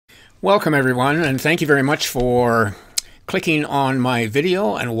Welcome everyone, and thank you very much for clicking on my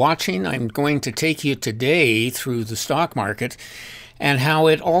video and watching. I'm going to take you today through the stock market and how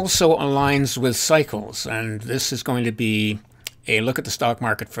it also aligns with cycles. And this is going to be a look at the stock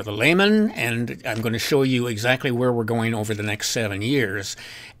market for the layman, and I'm going to show you exactly where we're going over the next 7 years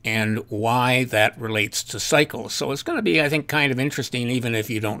and why that relates to cycles. So it's going to be, I think, kind of interesting even if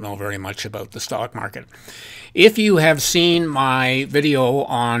you don't know very much about the stock market. If you have seen my video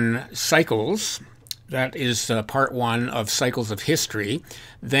on cycles, that is part one of Cycles of History,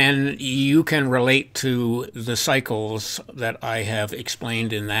 then you can relate to the cycles that I have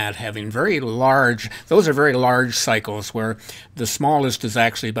explained in that, having very large, those are very large cycles where the smallest is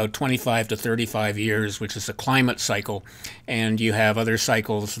actually about 25 to 35 years, which is a climate cycle. And you have other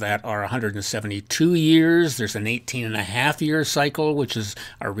cycles that are 172 years. There's an 18.5-year cycle, which is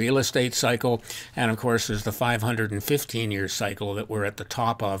a real estate cycle. And of course, there's the 515-year cycle that we're at the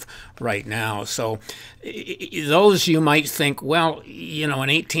top of right now. So those you might think, well, you know, an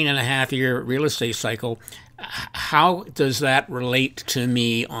 18.5-year real estate cycle, how does that relate to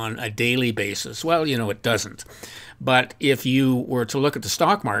me on a daily basis? Well, you know, it doesn't. But if you were to look at the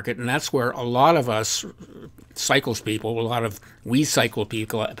stock market, and that's where a lot of us cycles people, a lot of we cycle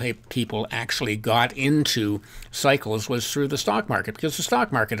people actually got into cycles was through the stock market, because the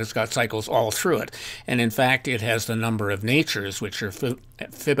stock market has got cycles all through it. And in fact, it has the number of natures, which are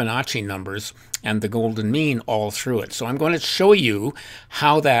Fibonacci numbers, and the golden mean all through it. So I'm going to show you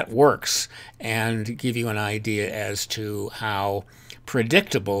how that works and give you an idea as to how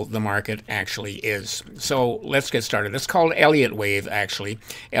predictable the market actually is. So let's get started. It's called Elliott Wave, actually.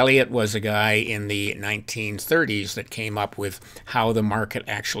 Elliott was a guy in the 1930s that came up with how the market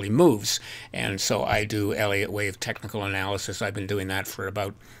actually moves. And so I do Elliott Wave technical analysis. I've been doing that for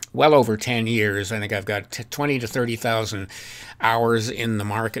about well over 10 years. I think I've got 20 to 30,000 hours in the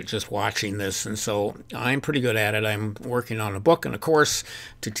market just watching this. And so I'm pretty good at it. I'm working on a book and a course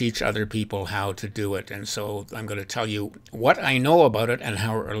to teach other people how to do it. And so I'm going to tell you what I know about it and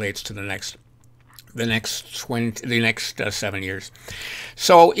how it relates to the next 7 years.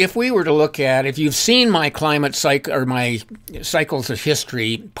 So if we were to look at, if you've seen my climate cycle or my Cycles of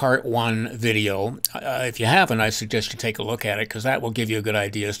History part 1 video, if you haven't, I suggest you take a look at it, because that will give you a good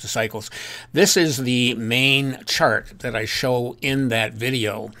idea as to cycles. This is the main chart that I show in that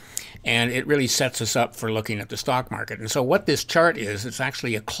video, and it really sets us up for looking at the stock market. And so what this chart is, it's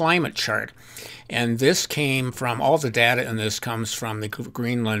actually a climate chart. And this came from, all the data in this comes from the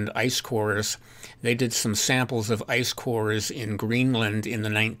Greenland ice cores. They did some samples of ice cores in Greenland in the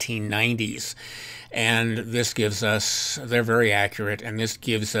 1990s. And this gives us, they're very accurate, and this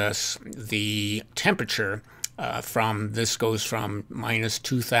gives us the temperature this goes from minus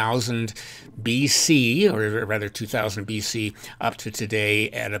 2000 BC, or rather 2000 BC, up to today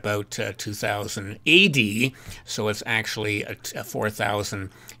at about 2000 AD. So it's actually a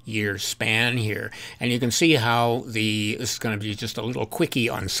 4,000 year span here. And you can see how this is going to be just a little quickie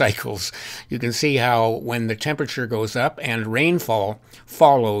on cycles. You can see how when the temperature goes up and rainfall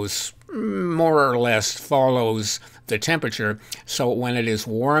follows, more or less follows the temperature. So when it is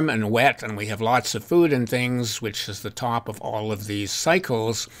warm and wet and we have lots of food and things, which is the top of all of these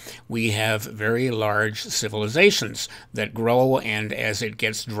cycles, we have very large civilizations that grow. And as it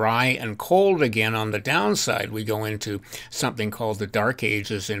gets dry and cold again on the downside, we go into something called the Dark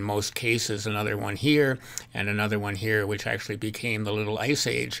Ages in most cases, another one here and another one here, which actually became the Little Ice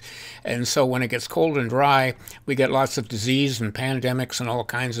Age. And so when it gets cold and dry, we get lots of disease and pandemics and all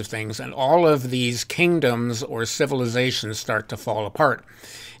kinds of things. And all of these kingdoms or civilizations start to fall apart.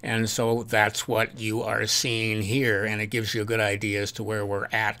 And so that's what you are seeing here, and it gives you a good idea as to where we're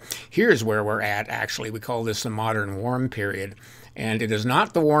at. Here's where we're at, actually. We call this the modern warm period. And it is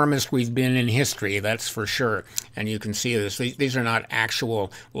not the warmest we've been in history, that's for sure. And you can see this. These are not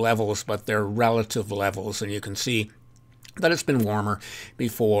actual levels, but they're relative levels. And you can see that it's been warmer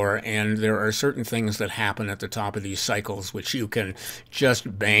before, and there are certain things that happen at the top of these cycles which you can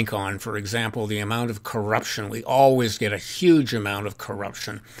just bank on. For example, the amount of corruption. We always get a huge amount of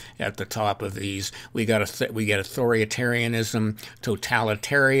corruption at the top of these. We get authoritarianism,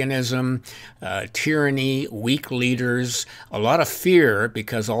 totalitarianism, tyranny, weak leaders, a lot of fear,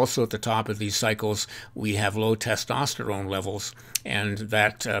 because also at the top of these cycles we have low testosterone levels, and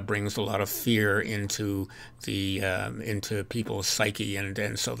that brings a lot of fear into into people's psyche,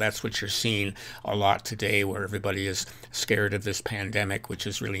 and so that's what you're seeing a lot today, where everybody is scared of this pandemic, which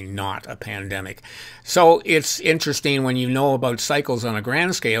is really not a pandemic. So it's interesting when you know about cycles on a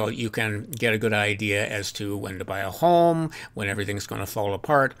grand scale, you can get a good idea as to when to buy a home, when everything's going to fall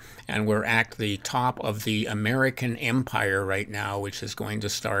apart, and we're at the top of the American empire right now, which is going to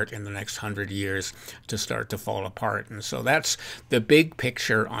start in the next 100 years to start to fall apart. And so that's the big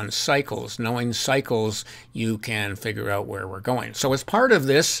picture on cycles. Knowing cycles, you can figure out where we're going. So as part of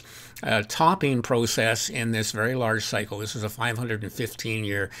this topping process in this very large cycle, this is a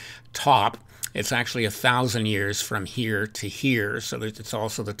 515-year top. It's actually 1,000 years from here to here, so that it's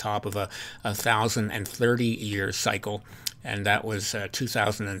also the top of a 1,030-year cycle, and that was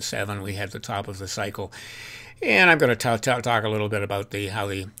 2007. We had the top of the cycle. And I'm going to talk a little bit about how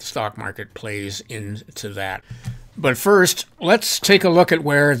the stock market plays into that. But first, let's take a look at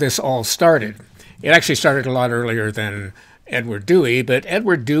where this all started. It actually started a lot earlier than Edward Dewey, but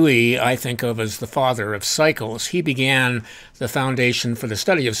Edward Dewey I think of as the father of cycles. He began the Foundation for the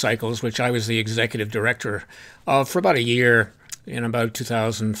Study of Cycles, which I was the executive director of for about a year, in about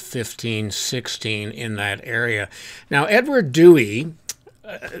 2015-16, in that area. Now, Edward Dewey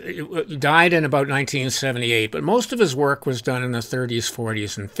died in about 1978, but most of his work was done in the 30s,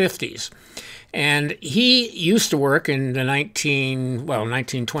 40s, and 50s. And he used to work in the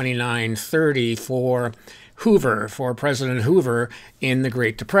 1929-30 for Hoover, for President Hoover in the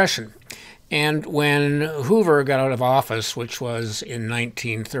Great Depression. And when Hoover got out of office, which was in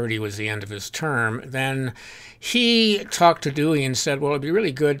 1930, was the end of his term, then he talked to Dewey and said, well, it'd be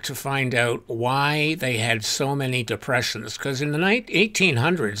really good to find out why they had so many depressions, because in the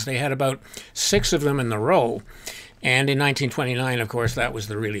 1800s, they had about 6 of them in the row. And in 1929, of course, that was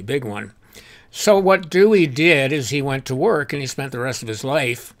the really big one. So what Dewey did is he went to work and he spent the rest of his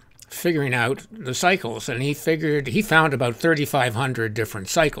life figuring out the cycles, and he found about 3,500 different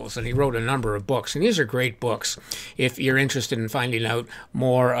cycles, and he wrote a number of books, and these are great books if you're interested in finding out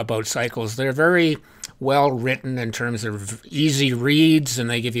more about cycles. They're very well written in terms of easy reads, and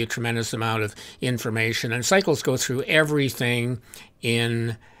they give you a tremendous amount of information, and cycles go through everything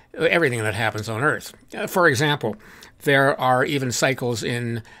that happens on Earth. For example, there are even cycles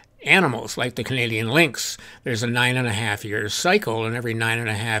in animals, like the Canadian lynx. There's a 9.5 year cycle, and every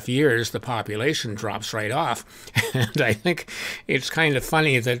 9.5 years the population drops right off. And I think it's kind of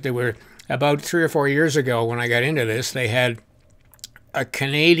funny that there were, about 3 or 4 years ago when I got into this, they had a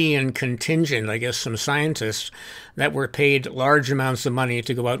Canadian contingent, I guess some scientists, that were paid large amounts of money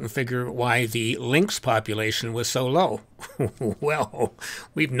to go out and figure why the lynx population was so low. Well,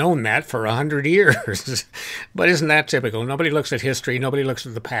 we've known that for 100 years. But isn't that typical? Nobody looks at history. Nobody looks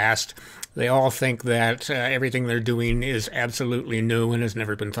at the past. They all think that everything they're doing is absolutely new and has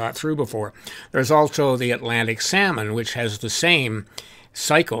never been thought through before. There's also the Atlantic salmon, which has the same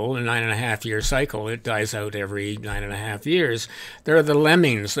cycle, a 9.5 year cycle. It dies out every 9.5 years. There are the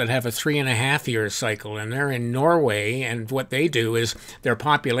lemmings that have a 3.5 year cycle, and they're in Norway, and what they do is their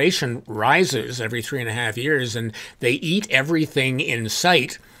population rises every 3.5 years, and they eat everything in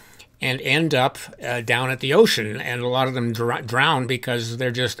sight and end up down at the ocean, and a lot of them drown because they're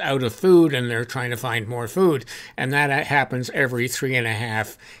just out of food and they're trying to find more food, and that happens every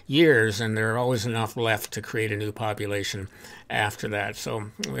 3.5 years, and there are always enough left to create a new population after that.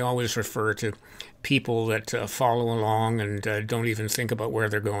 So we always refer to people that follow along and don't even think about where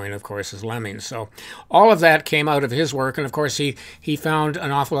they're going, of course, as lemmings. So all of that came out of his work, and of course he found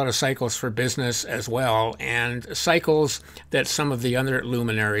an awful lot of cycles for business as well, and cycles that some of the other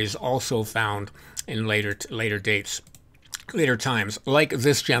luminaries also found in later times, like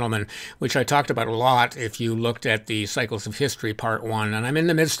this gentleman, which I talked about a lot if you looked at the Cycles of History Part 1, and I'm in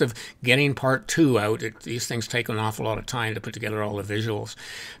the midst of getting Part 2 out. These things take an awful lot of time to put together all the visuals.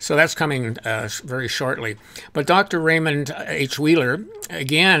 So that's coming very shortly. But Dr. Raymond H. Wheeler,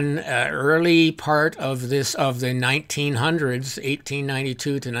 again, early part of the 1900s, 1892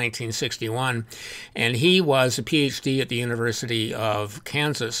 to 1961, and he was a PhD at the University of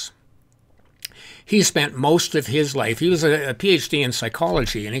Kansas. He spent most of his life, he was a PhD in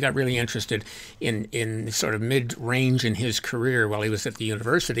psychology, and he got really interested in sort of mid-range in his career while he was at the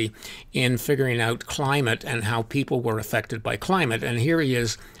university in figuring out climate and how people were affected by climate. And here he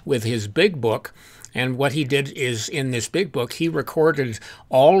is with his big book. And what he did is, in this big book, he recorded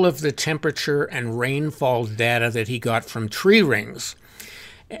all of the temperature and rainfall data that he got from tree rings.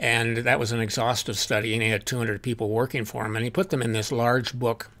 And that was an exhaustive study, and he had 200 people working for him. And he put them in this large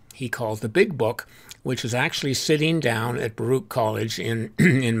book he called the Big Book, which is actually sitting down at Baruch College in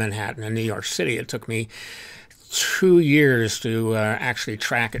Manhattan in New York City. It took me 2 years to actually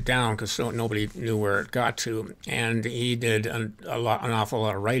track it down because nobody knew where it got to. And he did an awful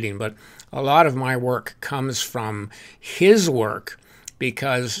lot of writing. But a lot of my work comes from his work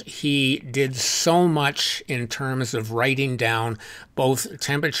because he did so much in terms of writing down both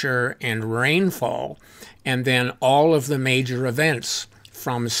temperature and rainfall, and then all of the major events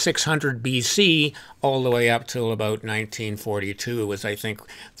from 600 BC all the way up till about 1942 was, I think,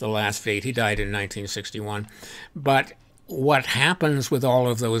 the last date. He died in 1961. But what happens with all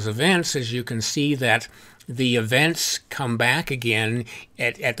of those events is you can see that the events come back again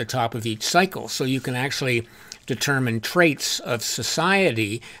at the top of each cycle. So you can actually determine traits of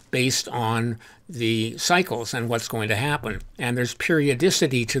society based on the cycles and what's going to happen. And there's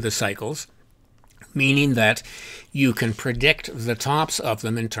periodicity to the cycles, meaning that you can predict the tops of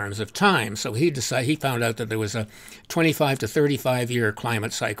them in terms of time. So he found out that there was a 25 to 35 year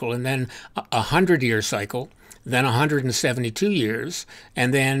climate cycle, and then a 100-year cycle, then 172 years,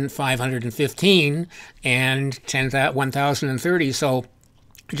 and then 515 and 1030. So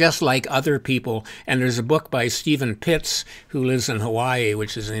just like other people, and there's a book by Stephen Pitts, who lives in Hawaii,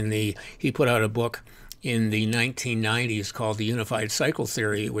 which is he put out a book in the 1990s called The Unified Cycle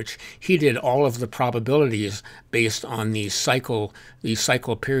Theory, which he did all of the probabilities based on these cycle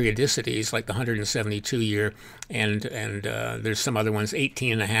periodicities, like the 172 year, and there's some other ones,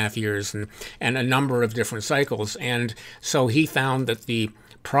 18 and a half years, and a number of different cycles. And so he found that the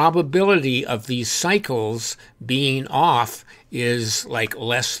probability of these cycles being off is like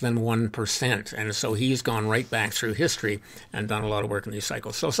less than 1%. And so he's gone right back through history and done a lot of work in these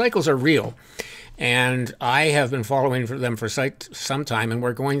cycles. So cycles are real. And I have been following them for some time, and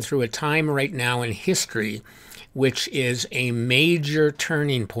we're going through a time right now in history which is a major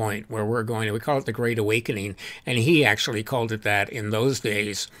turning point where we call it the Great Awakening, and he actually called it that in those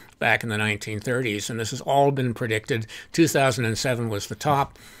days back in the 1930s, and this has all been predicted. 2007 was the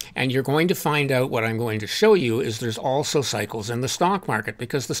top, and you're going to find out what I'm going to show you is there's also cycles in the stock market,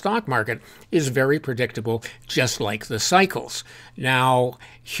 because the stock market is very predictable, just like the cycles. Now,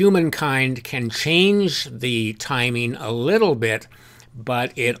 humankind can change the timing a little bit,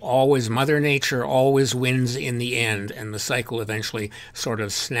 but Mother Nature always wins in the end, and the cycle eventually sort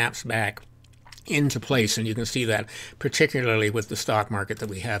of snaps back into place. And you can see that particularly with the stock market that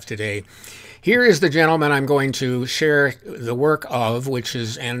we have today. Here is the gentleman I'm going to share the work of, which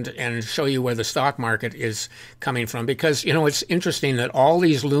is, and show you where the stock market is coming from, because, you know, it's interesting that all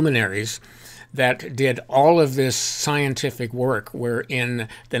these luminaries that did all of this scientific work were in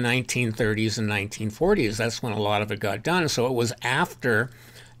the 1930s and 1940s. That's when a lot of it got done. So it was after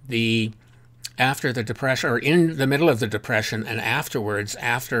the Depression, or in the middle of the Depression, and afterwards,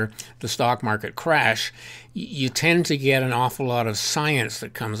 after the stock market crash, you tend to get an awful lot of science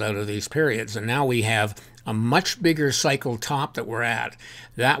that comes out of these periods. And now we have a much bigger cycle top that we're at.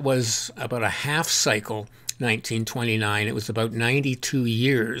 That was about a half cycle, 1929. It was about 92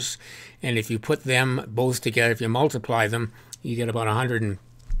 years. And if you put them both together, if you multiply them, you get about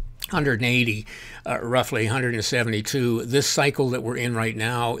 180, roughly 172. This cycle that we're in right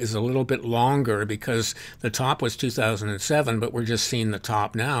now is a little bit longer because the top was 2007, but we're just seeing the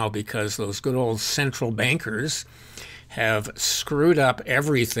top now because those good old central bankers have screwed up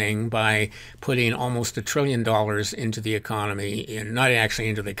everything by putting almost $1 trillion into the economy, not actually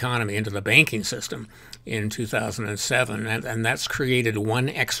into the economy, into the banking system in 2007. And that's created one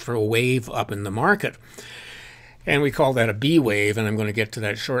extra wave up in the market. And we call that a B wave, and I'm going to get to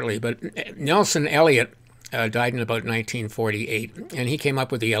that shortly. But Nelson Elliott died in about 1948, and he came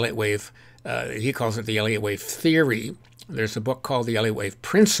up with the Elliott Wave. He calls it the Elliott Wave Theory. There's a book called the Elliott Wave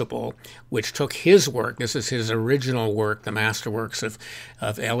Principle, which took his work. This is his original work, the masterworks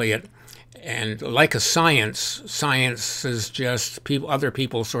of Elliott. And like a science is just other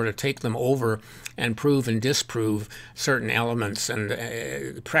people sort of take them over and prove and disprove certain elements. And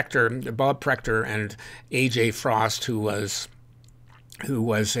Bob Prechter and A.J. Frost, who was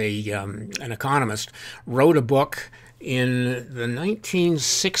an economist, wrote a book in the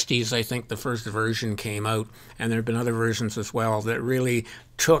 1960s. I think the first version came out, and there have been other versions as well that really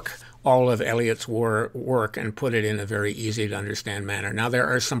took all of Elliott's work and put it in a very easy to understand manner. Now, there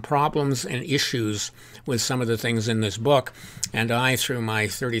are some problems and issues with some of the things in this book, and I, through my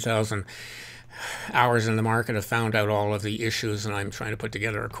 30,000 hours in the market, have found out all of the issues, and I'm trying to put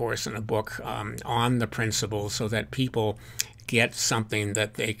together a course and a book on the principles so that people get something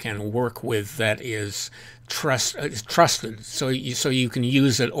that they can work with that is trusted, so you can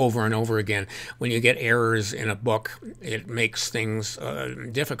use it over and over again. When you get errors in a book, it makes things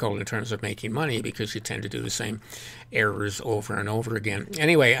difficult in terms of making money, because you tend to do the same errors over and over again.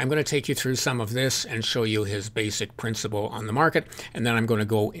 Anyway, I'm going to take you through some of this and show you his basic principle on the market, and then I'm going to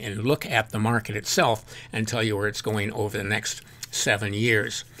go and look at the market itself and tell you where it's going over the next 7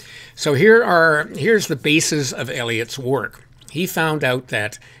 years. So here's the basis of Elliott's work. He found out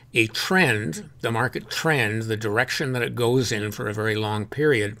that a trend, the market trend, the direction that it goes in for a very long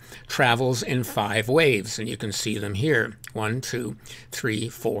period, travels in 5 waves, and you can see them here: 1, 2, 3,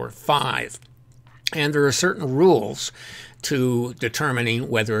 4, 5. And there are certain rules to determining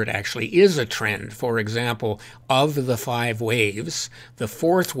whether it actually is a trend. For example, of the 5 waves, the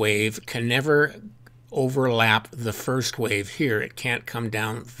 4th wave can never overlap the first wave here. It can't come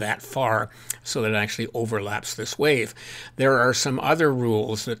down that far so that it actually overlaps this wave. There are some other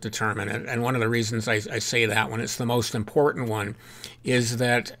rules that determine it, and one of the reasons I say that one, it's the most important one, is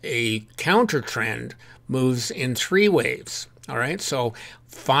that a counter trend moves in 3 waves. All right, so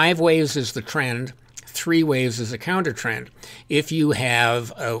 5 waves is the trend, 3 waves is a counter trend. If you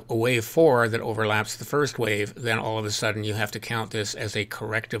have a wave 4 that overlaps the first wave, then all of a sudden you have to count this as a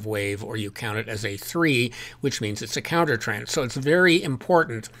corrective wave, or you count it as a 3, which means it's a counter trend. So it's very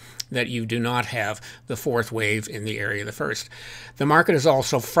important that you do not have the 4th wave in the area of the first. The market is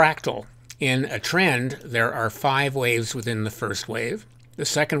also fractal. In a trend, there are 5 waves within the first wave. The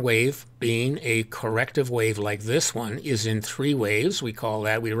second wave, being a corrective wave like this one, is in 3 waves. We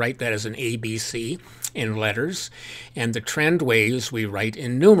write that as an ABC in letters. And the trend waves we write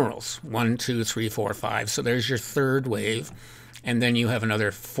in numerals: 1, 2, 3, 4, 5. So there's your 3rd wave. And then you have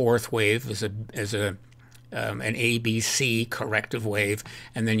another 4th wave as an ABC corrective wave,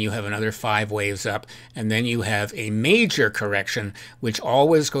 and then you have another 5 waves up, and then you have a major correction, which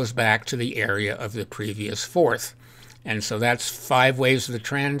always goes back to the area of the previous 4th. And so that's 5 waves of the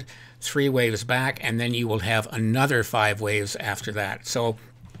trend, 3 waves back, and then you will have another 5 waves after that. So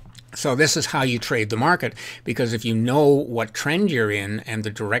this is how you trade the market, because if you know what trend you're in and the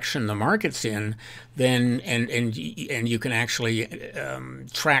direction the market's in, then and you can actually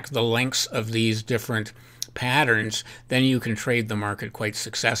track the lengths of these different patterns, then you can trade the market quite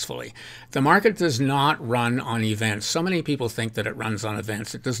successfully. The market does not run on events. So many people think that it runs on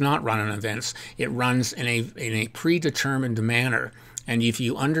events. It does not run on events. It runs in a predetermined manner. And if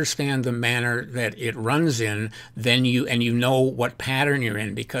you understand the manner that it runs in, then you know what pattern you're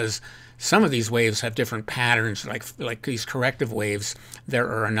in, because some of these waves have different patterns, like these corrective waves. There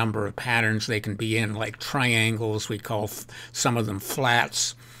are a number of patterns they can be in, like triangles. We call some of them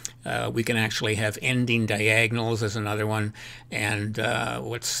flats. We can actually have ending diagonals as another one. And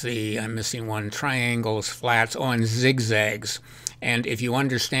I'm missing one: triangles, flats, and zigzags. And if you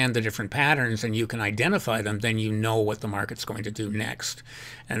understand the different patterns and you can identify them, then you know what the market's going to do next.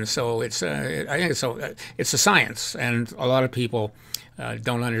 And so I think it's a science, and a lot of people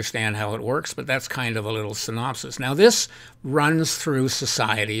don't understand how it works, but that's kind of a little synopsis. Now, this runs through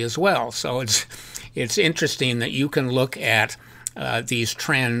society as well. So it's interesting that you can look at these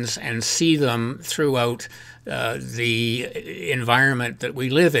trends and see them throughout the environment that we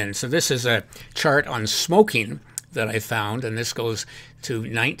live in. So this is a chart on smoking that I found, and this goes to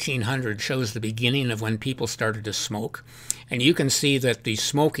 1900, shows the beginning of when people started to smoke. And you can see that the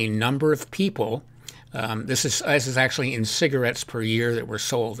smoking number of people, this is actually in cigarettes per year that were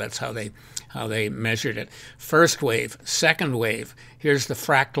sold. That's how they measured it. First wave, second wave. Here's the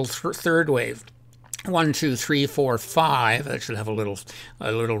fractal third wave. 1, 2, 3, 4, 5. That should have a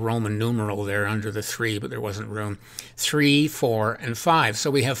little Roman numeral there under the 3, but there wasn't room. 3, 4, and 5. So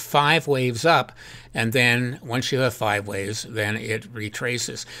we have 5 waves up, and then once you have 5 waves, then it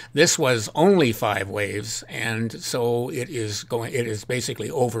retraces. This was only 5 waves, and so it is basically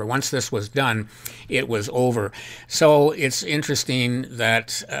over. Once this was done, it was over. So it's interesting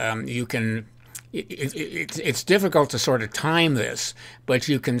that you can. It's difficult to sort of time this, but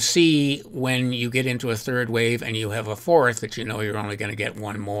you can see when you get into a third wave and you have a fourth that you know you're only going to get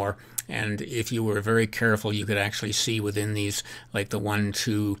one more. And if you were very careful, you could actually see within these, like the 1,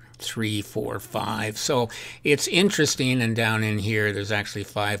 2, 3, 4, 5. So it's interesting, and down in here, there's actually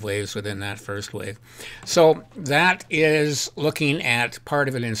 5 waves within that first wave. So that is looking at part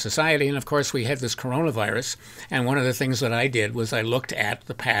of it in society. And of course, we had this coronavirus. And one of the things that I did was I looked at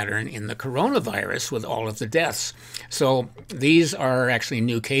the pattern in the coronavirus with all of the deaths. So these are actually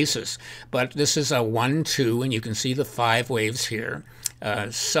new cases. But this is a 1, 2, and you can see the 5 waves here.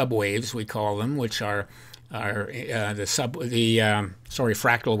 Subwaves, we call them, which are are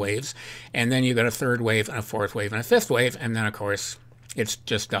fractal waves, and then you got a third wave and a fourth wave and a fifth wave, and then of course it's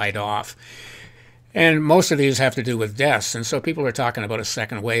just died off. And most of these have to do with deaths, and so people are talking about a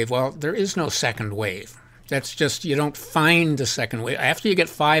second wave. Well, there is no second wave. That's just, you don't find a second wave. After you get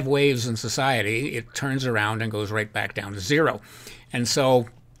 5 waves in society, it turns around and goes right back down to 0. And so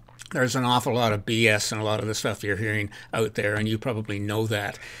there's an awful lot of BS and a lot of the stuff you're hearing out there, and you probably know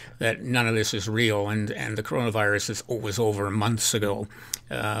that none of this is real, and the coronavirus was over months ago.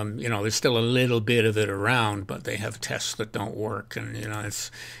 You know, there's still a little bit of it around, but they have tests that don't work, and, you know, it's...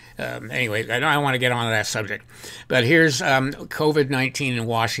 anyway, I don't want to get on to that subject. But here's COVID-19 in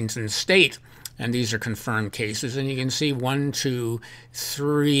Washington State. And these are confirmed cases. And you can see 1, 2,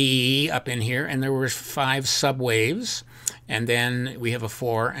 3 up in here. And there were 5 subwaves. And then we have a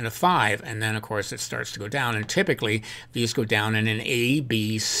 4 and a 5. And then, of course, it starts to go down. And typically, these go down in an A,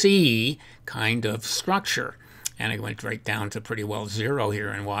 B, C kind of structure. And it went right down to pretty well 0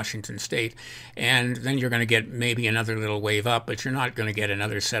 here in Washington State. And then you're going to get maybe another little wave up, but you're not going to get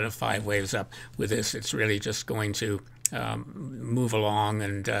another set of 5 waves up with this. It's really just going to move along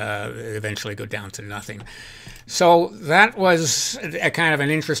and eventually go down to nothing. So that was a kind of an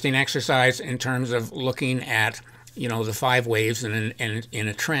interesting exercise in terms of looking at, you know, the 5 waves in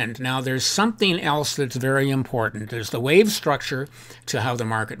a trend. Now, there's something else that's very important. There's the wave structure to how the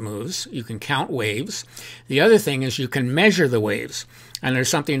market moves. You can count waves. The other thing is you can measure the waves. And there's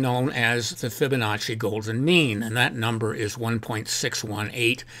something known as the Fibonacci golden mean, and that number is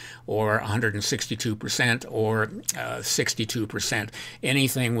 1.618 or 162% or 62%.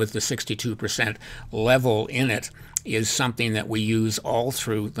 Anything with the 62% level in it is something that we use all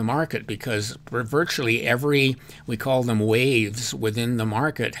through the market, because virtually every, we call them waves within the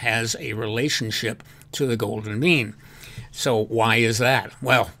market, has a relationship to the golden mean. So why is that?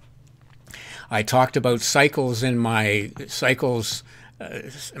 Well, I talked about cycles in my cycles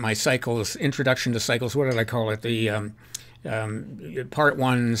introduction to cycles. What did I call it? The part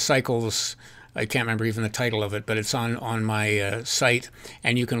 1 cycles. I can't remember even the title of it, but it's on my site,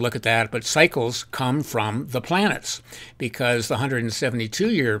 and you can look at that. But cycles come from the planets, because the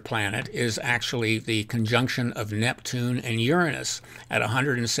 172-year planet is actually the conjunction of Neptune and Uranus at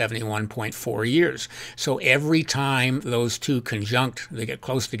 171.4 years. So every time those two conjunct, they get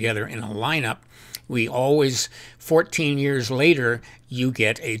close together in a lineup, we always, 14 years later, you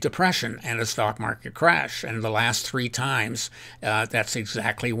get a depression and a stock market crash. And the last 3 times, that's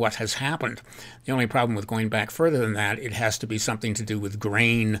exactly what has happened. The only problem with going back further than that, it has to be something to do with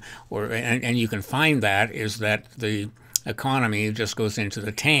grain, and you can find that is that the economy just goes into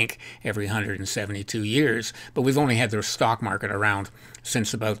the tank every 172 years. But we've only had the stock market around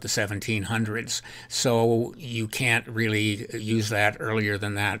since about the 1700s. So you can't really use that earlier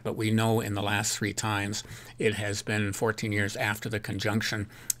than that. But we know in the last 3 times, it has been 14 years after the conjunction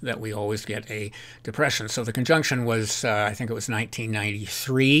that we always get a depression. So the conjunction was, I think it was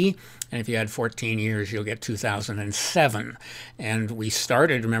 1993. And if you had 14 years, you'll get 2007. And we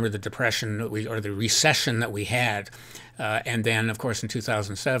started, remember the depression, or the recession that we had. And then, of course, in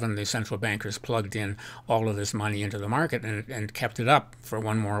 2007, the central bankers plugged in all of this money into the market and kept it up for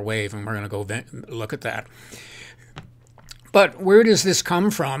one more wave. And we're going to go look at that. But where does this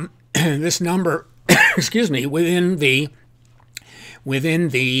come from? This number, excuse me, within the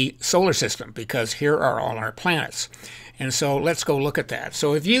solar system, because here are all our planets. And so let's go look at that.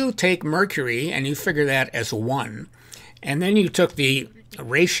 So if you take Mercury and you figure that as 1, and then you took the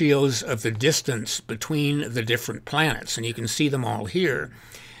ratios of the distance between the different planets, and you can see them all here,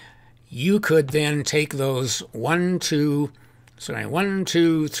 you could then take those 1, 2,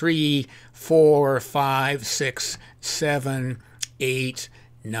 3, 4, 5, 6, 7, 8,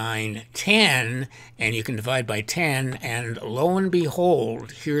 9, 10, and you can divide by 10, and lo and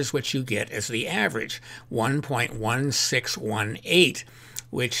behold, here's what you get as the average, 1.1618,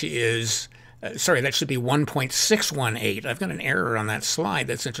 which is, sorry, that should be 1.618. I've got an error on that slide.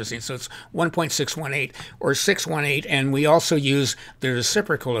 That's interesting. So it's 1.618 or 618, and we also use the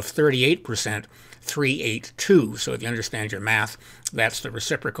reciprocal of 38%, 382. So if you understand your math, that's the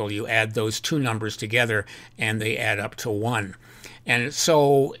reciprocal. You add those 2 numbers together, and they add up to 1. And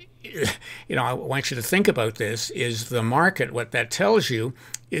so, you know, I want you to think about this, is the market, what that tells you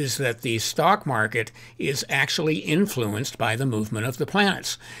is that the stock market is actually influenced by the movement of the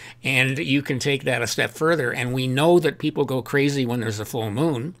planets. And you can take that a step further, and we know that people go crazy when there's a full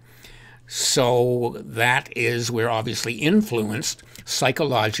moon. So that is, we're obviously influenced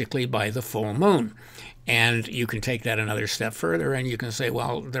psychologically by the full moon. And you can take that another step further and you can say,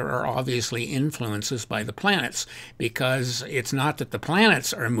 well, there are obviously influences by the planets, because it's not that the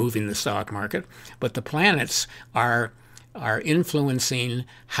planets are moving the stock market, but the planets are influencing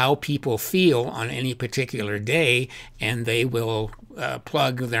how people feel on any particular day, and they will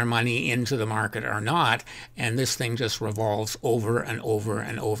plug their money into the market or not, and this thing just revolves over and over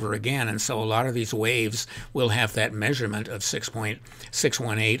and over again. And so a lot of these waves will have that measurement of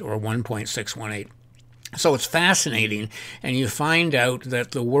 6.618 or 1.618. So it's fascinating, and you find out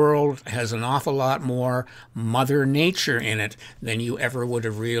that the world has an awful lot more Mother Nature in it than you ever would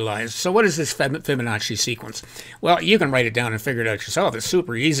have realized. So what is this Fibonacci sequence? Well, you can write it down and figure it out yourself. It's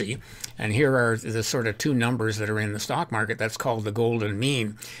super easy. And here are the sort of two numbers that are in the stock market. That's called the golden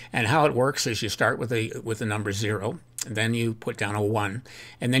mean. And how it works is you start with the number 0, and then you put down a 1,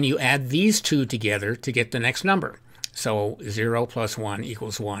 and then you add these two together to get the next number. So 0 plus 1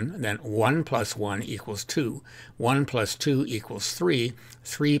 equals 1, then 1 plus 1 equals 2, 1 plus 2 equals 3,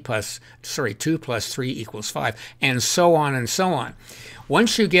 2 plus 3 equals 5, and so on and so on.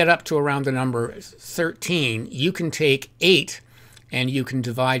 Once you get up to around the number 13, you can take 8 and you can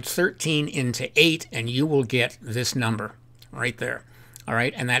divide 13 into 8 and you will get this number right there. All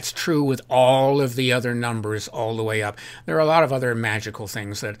right, and that's true with all of the other numbers all the way up. There are a lot of other magical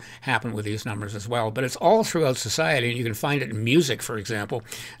things that happen with these numbers as well, but it's all throughout society, and you can find it in music, for example.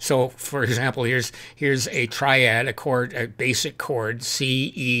 So, for example, here's a triad, a basic chord,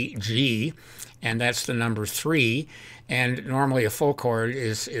 C, E, G, and that's the number 3. And normally a full chord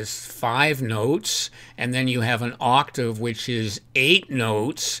is 5 notes, and then you have an octave, which is 8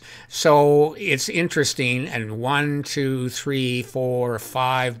 notes. So it's interesting, and 1, 2, 3, 4,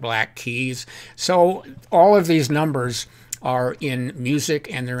 5 black keys. So all of these numbers are in music,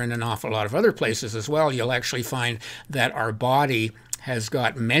 and they're in an awful lot of other places as well. You'll actually find that our body has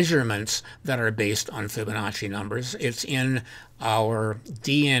got measurements that are based on Fibonacci numbers. It's in our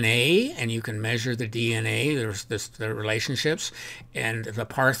DNA, and you can measure the DNA. There's the relationships, and the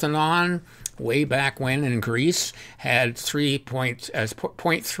Parthenon, way back when in Greece, had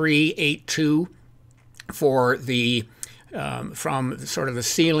 0.382 for the from sort of the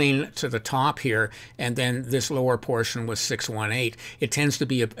ceiling to the top here, and then this lower portion was 618. It tends to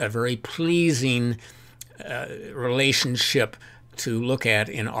be a very pleasing relationship to look at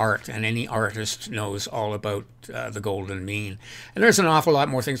in art, and any artist knows all about the golden mean. And there's an awful lot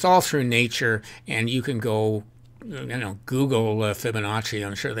more things all through nature, and you can go, Google Fibonacci.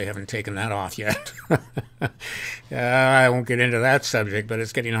 I'm sure they haven't taken that off yet. I won't get into that subject, but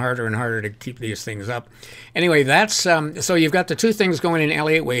it's getting harder and harder to keep these things up. Anyway, that's so you've got the two things going in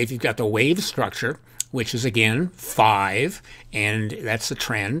Elliott wave. You've got the wave structure, which is again 5, and that's the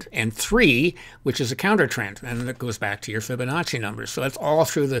trend, and 3, which is a counter trend, and it goes back to your Fibonacci numbers. So that's all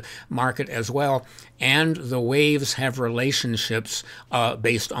through the market as well, and the waves have relationships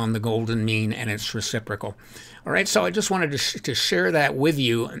based on the golden mean, and it's reciprocal. All right, so I just wanted to share that with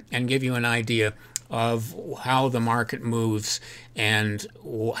you and give you an idea of how the market moves and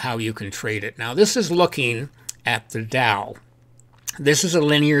how you can trade it. Now, this is looking at the Dow. This is a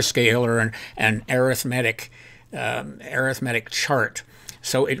linear scale, or an arithmetic chart.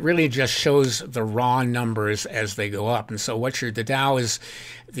 So it really just shows the raw numbers as they go up. And so the Dow is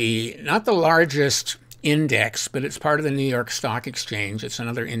not the largest index, but it's part of the New York Stock Exchange. It's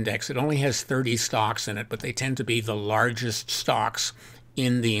another index. It only has 30 stocks in it, but they tend to be the largest stocks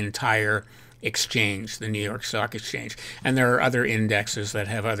in the entire exchange, the New York Stock Exchange. And there are other indexes that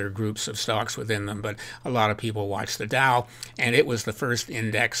have other groups of stocks within them, but a lot of people watch the Dow, and it was the first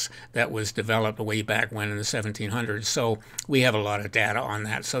index that was developed way back when in the 1700s. So we have a lot of data on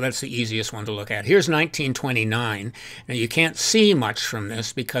that. So that's the easiest one to look at. Here's 1929. Now you can't see much from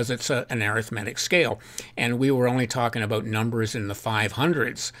this because it's an arithmetic scale, and we were only talking about numbers in the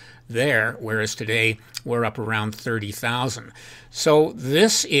 500s there, whereas today we're up around 30,000. So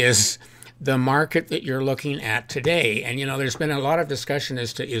this is the market that you're looking at today. And there's been a lot of discussion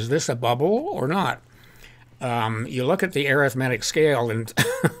as to, is this a bubble or not? You look at the arithmetic scale, and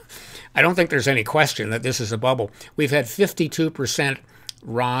I don't think there's any question that this is a bubble. We've had 52%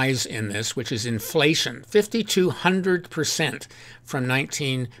 rise in this, which is inflation, 5,200% from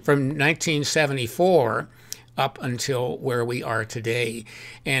 1974 up until where we are today.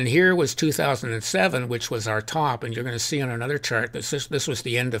 And here was 2007, which was our top, and you're going to see on another chart that this was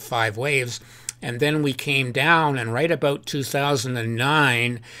the end of 5 waves, and then we came down, and right about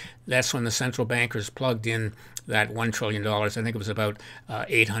 2009, that's when the central bankers plugged in that $1 trillion. I think it was about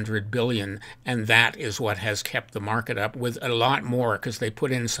 800 billion, and that is what has kept the market up, with a lot more because they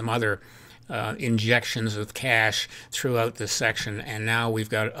put in some other injections of cash throughout this section, and now we've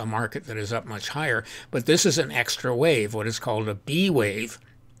got a market that is up much higher. But this is an extra wave, what is called a B wave,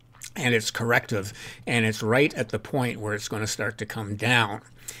 and it's corrective, and it's right at the point where it's going to start to come down.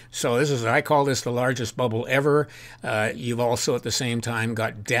 So this is, I call this the largest bubble ever. You've also at the same time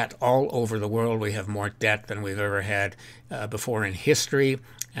got debt all over the world. We have more debt than we've ever had before in history,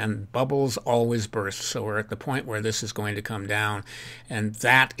 and bubbles always burst. So we're at the point where this is going to come down, and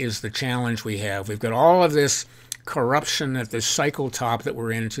that is the challenge we have. We've got all of this corruption at this cycle top that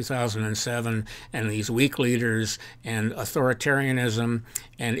we're in 2007, and these weak leaders and authoritarianism,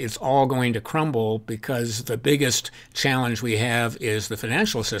 and it's all going to crumble because the biggest challenge we have is the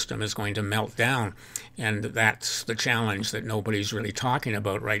financial system is going to melt down, and that's the challenge that nobody's really talking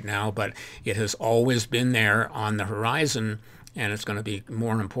about right now, but it has always been there on the horizon, and it's going to be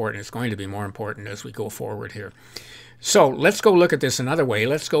more important. It's going to be more important as we go forward here. So let's go look at this another way.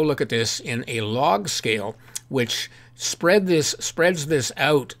 Let's go look at this in a log scale, which spreads this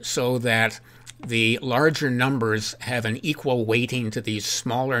out so that the larger numbers have an equal weighting to these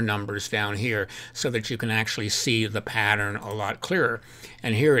smaller numbers down here, so that you can actually see the pattern a lot clearer.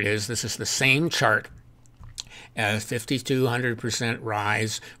 And here it is. This is the same chart as 5,200%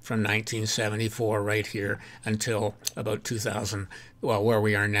 rise from 1974 right here until about 2000. Well, where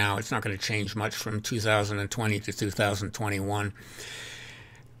we are now, it's not going to change much from 2020 to 2021.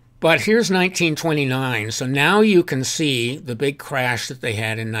 But here's 1929. So now you can see the big crash that they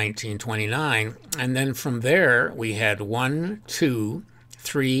had in 1929. And then from there, we had 1, 2,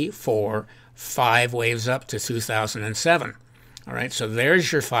 3, 4, 5 waves up to 2007. All right, so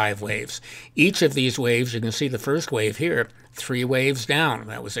there's your 5 waves. Each of these waves, you can see the first wave here, 3 waves down.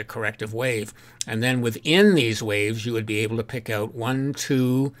 That was a corrective wave. And then within these waves, you would be able to pick out 1,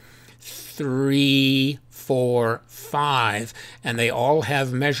 2, 3, 4, 5, and they all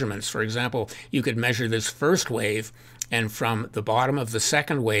have measurements. For example, you could measure this first wave, and from the bottom of the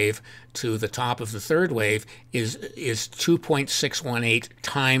second wave to the top of the third wave is 2.618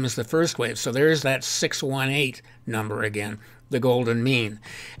 times the first wave. So there's that 618 number again, the golden mean.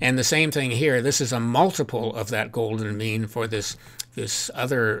 And the same thing here. This is a multiple of that golden mean for this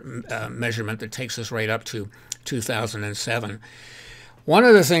other measurement that takes us right up to 2007. One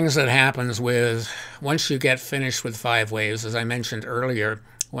of the things that happens once you get finished with 5 waves, as I mentioned earlier,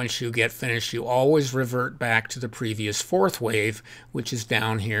 once you get finished, you always revert back to the previous 4th wave, which is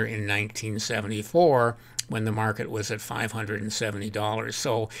down here in 1974 when the market was at $570.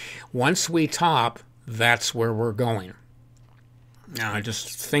 So once we top, that's where we're going. Now, just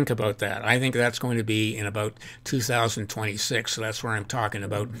think about that. I think that's going to be in about 2026. So that's where I'm talking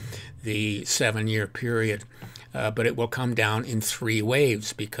about the 7-year period. But it will come down in 3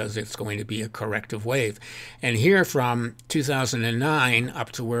 waves because it's going to be a corrective wave. And here from 2009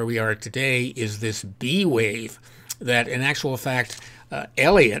 up to where we are today is this B wave that, in actual fact, Ralph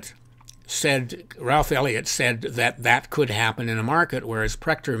Elliott said that could happen in a market, whereas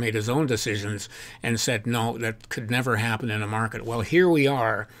Prechter made his own decisions and said, no, that could never happen in a market. Well, here we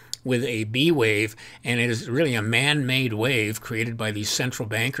are with a B wave, and it is really a man-made wave created by these central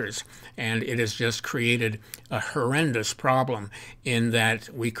bankers, and it has just created a horrendous problem in that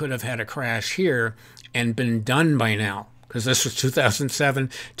we could have had a crash here and been done by now. Because this was 2007,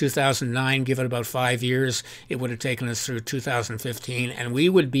 2009, give it about 5 years, it would have taken us through 2015, and we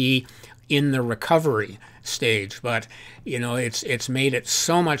would be in the recovery stage. But you know, it's made it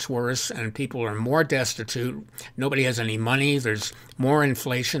so much worse, and people are more destitute. Nobody has any money. There's more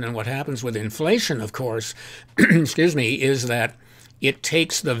inflation, and what happens with inflation, of course, excuse me, is that it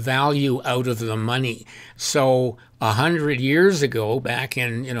takes the value out of the money. So 100 years ago, back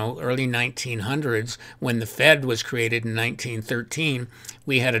in early 1900s, when the Fed was created in 1913,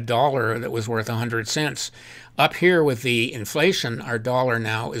 we had a dollar that was worth 100 cents. Up here with the inflation, our dollar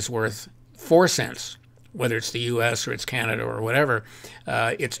now is worth 4 cents. Whether it's the U.S. or it's Canada or whatever,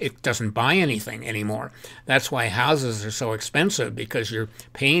 it doesn't buy anything anymore. That's why houses are so expensive, because you're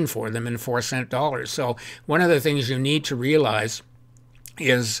paying for them in 4-cent dollars. So one of the things you need to realize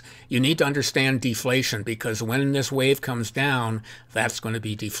is you need to understand deflation, because when this wave comes down, that's going to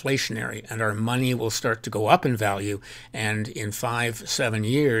be deflationary, and our money will start to go up in value. And in 5-7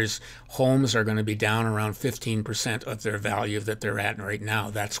 years, homes are going to be down around 15% of their value that they're at right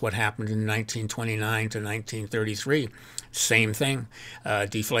now. That's what happened in 1929 to 1933. Same thing,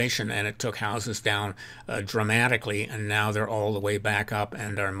 deflation, and it took houses down dramatically, and now they're all the way back up,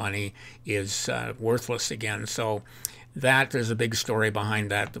 and our money is worthless again. So There's a big story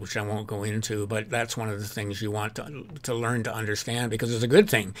behind that, which I won't go into, but that's one of the things you want to learn to understand, because it's a good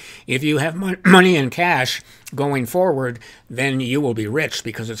thing. If you have money in cash going forward, then you will be rich,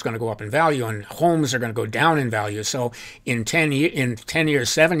 because it's going to go up in value, and homes are going to go down in value. So in 10 years,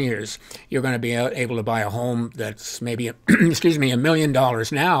 7 years, you're going to be able to buy a home that's maybe, excuse me, $1 million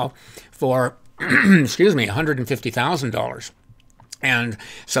now for, excuse me, $150,000. And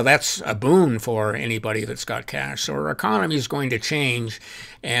so that's a boon for anybody that's got cash. So our economy is going to change,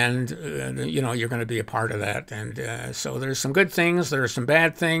 and you know, you're going to be a part of that. And so there's some good things, there are some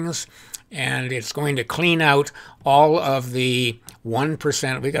bad things, and it's going to clean out all of the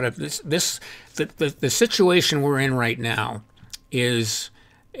 1%. We got to the situation we're in right now is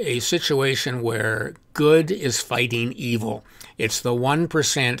a situation where good is fighting evil. It's the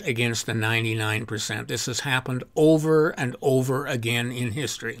 1% against the 99%. This has happened over and over again in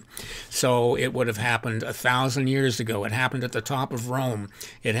history. So it would have happened 1,000 years ago. It happened at the top of Rome.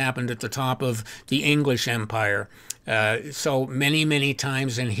 It happened at the top of the English Empire. So many, many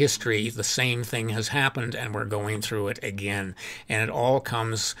times in history, the same thing has happened, and we're going through it again. And it all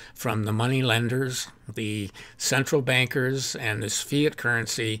comes from the money lenders, the central bankers, and this fiat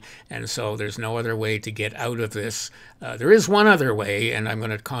currency. And so there's no other way to get out of this. There is one other way, and I'm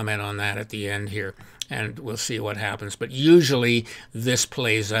going to comment on that at the end here, and we'll see what happens. But usually this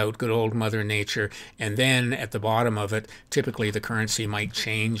plays out, good old Mother Nature, and then at the bottom of it, typically the currency might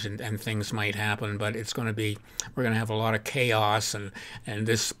change and things might happen, but it's going to be, we're going to have a lot of chaos, and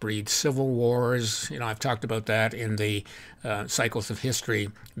this breeds civil wars. You know, I've talked about that in the Cycles of History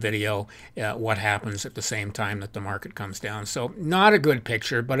video, what happens at the same time that the market comes down. So not a good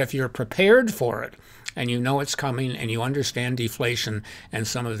picture, but if you're prepared for it, and you know it's coming, and you understand deflation and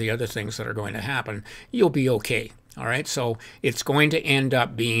some of the other things that are going to happen, you'll be okay. All right, so it's going to end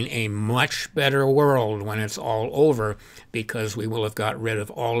up being a much better world when it's all over, because we will have got rid of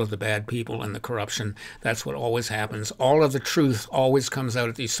all of the bad people and the corruption. That's what always happens. All of the truth always comes out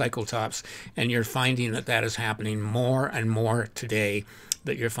at these cycle tops, and you're finding that that is happening more and more today,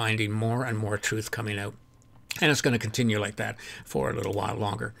 that you're finding more and more truth coming out. And it's going to continue like that for a little while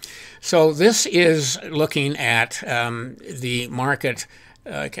longer. So this is looking at the market.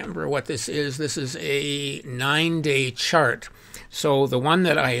 I can't remember what this is. This is a 9-day chart. So the one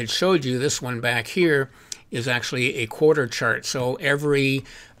that I had showed you, this one back here, is actually a quarter chart. So every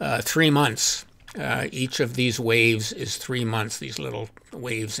 3 months, each of these waves is 3 months, these little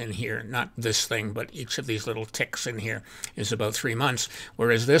waves in here. Not this thing, but each of these little ticks in here is about 3 months,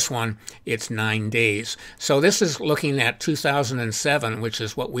 whereas this one, it's 9 days. So this is looking at 2007, which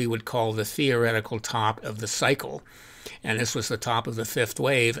is what we would call the theoretical top of the cycle. And this was the top of the 5th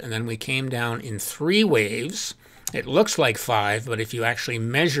wave, and then we came down in 3 waves. It looks like 5, but if you actually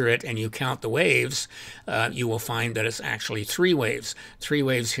measure it and you count the waves, you will find that it's actually 3 waves. 3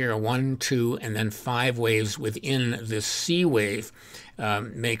 waves here, 1, 2, and then 5 waves within this C wave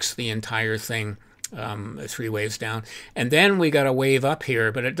makes the entire thing 3 waves down. And then we got a wave up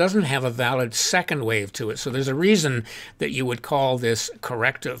here, but it doesn't have a valid second wave to it. So there's a reason that you would call this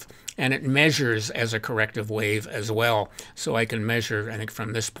corrective, and it measures as a corrective wave as well. So I can measure, I think,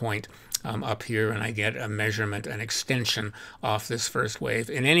 from this point up here, and I get a measurement, an extension off this first wave.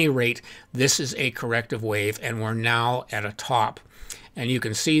 At any rate, this is a corrective wave, and we're now at a top. And you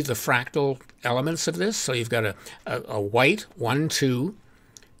can see the fractal elements of this. So you've got a white 1, 2,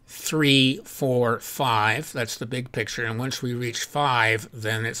 3, 4, 5. That's the big picture. And once we reach 5,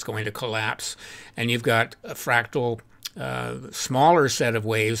 then it's going to collapse. And you've got a fractal smaller set of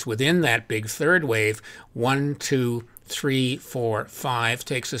waves within that big third wave. 1, 2, 3, 4, 5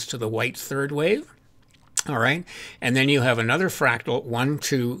 takes us to the white third wave. All right, and then you have another fractal, 1,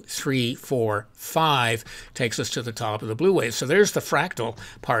 2, 3, 4, 5 takes us to the top of the blue wave. So there's the fractal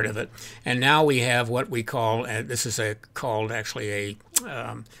part of it. And now we have what we call, this is called actually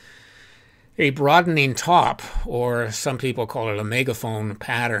a broadening top, or some people call it a megaphone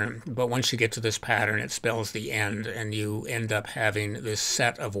pattern. But once you get to this pattern, it spells the end, and you end up having this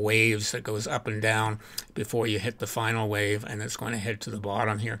set of waves that goes up and down before you hit the final wave, and it's going to head to the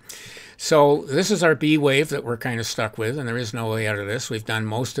bottom here. So this is our B wave that we're kind of stuck with, and there is no way out of this. We've done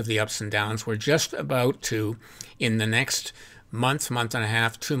most of the ups and downs. We're just about to, in the next month, month and a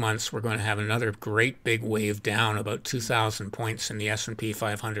half, 2 months, we're going to have another great big wave down, about 2,000 points in the S&P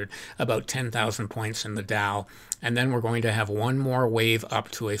 500, about 10,000 points in the Dow, and then we're going to have one more wave up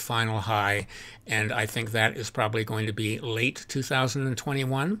to a final high, and I think that is probably going to be late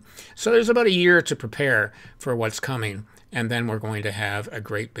 2021. So there's about a year to prepare for what's coming. and then we're going to have a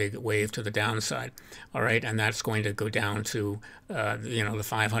great big wave to the downside. All right, and that's going to go down to you know, the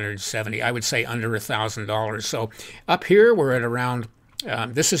 570. I would say under $1,000. So up here we're at around.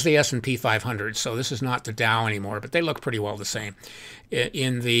 This is the S&P 500, so this is not the Dow anymore, but they look pretty well the same.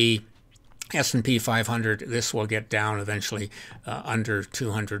 In the S&P 500, this will get down eventually under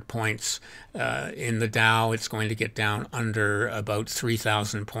 200 points. In the Dow, it's going to get down under about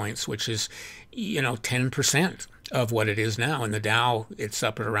 3,000 points, which is, you know, 10% of what it is now. In the Dow, it's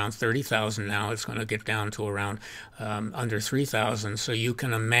up at around 30,000 now. It's going to get down to around under 3,000. So you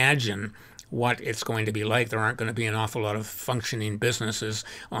can imagine what it's going to be like. There aren't going to be an awful lot of functioning businesses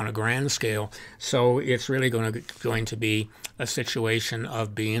on a grand scale. So it's really going to be a situation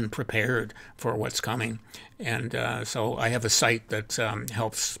of being prepared for what's coming. And so I have a site that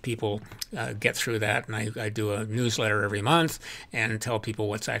helps people get through that, and I do a newsletter every month and tell people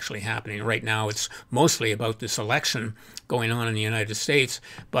what's actually happening. Right now it's mostly about this election going on in the United States,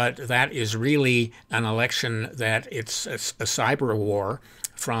 but that is really an election that it's a cyber war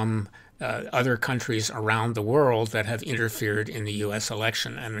from other countries around the world that have interfered in the U.S.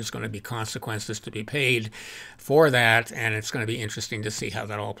 election, and there's going to be consequences to be paid for that, and it's going to be interesting to see how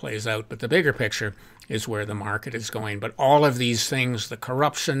that all plays out. But the bigger picture is where the market is going. But all of these things, the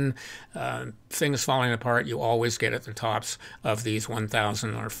corruption, things falling apart, you always get at the tops of these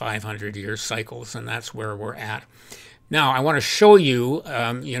 1,000 or 500-year cycles, and that's where we're at. Now, I want to show you,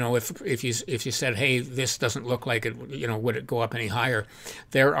 you know, if you said, hey, this doesn't look like it, you know, would it go up any higher?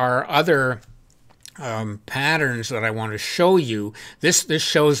 There are other patterns that I want to show you. This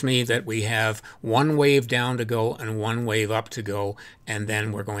shows me that we have one wave down to go and one wave up to go, and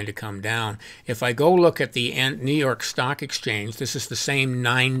then we're going to come down. If I go look at the New York Stock Exchange, this is the same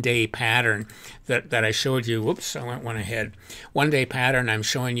 9-day pattern that I showed you. Whoops, I went one ahead. 1-day pattern I'm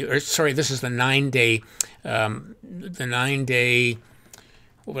showing you, or sorry, this is the 9-day,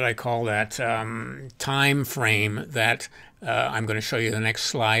 what would I call that, time frame that I'm going to show you the next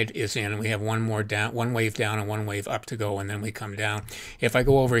slide is in. We have one wave down and one wave up to go, and then we come down. If I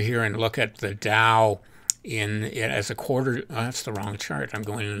go over here and look at the Dow in it as a quarter, oh, that's the wrong chart. I'm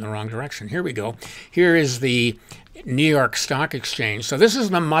going in the wrong direction. Here we go. Here is the New York Stock Exchange. So this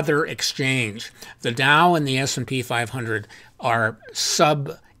is the mother exchange. The Dow and the S&P 500 are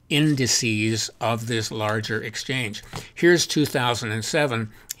sub-indices of this larger exchange. Here's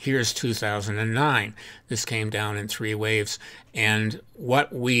 2007. Here's 2009. This came down in 3 waves. And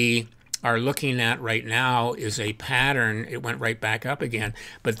what we are looking at right now is a pattern. It went right back up again.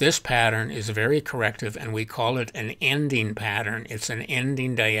 But this pattern is very corrective, and we call it an ending pattern. It's an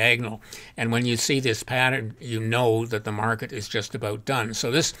ending diagonal. And when you see this pattern, you know that the market is just about done. So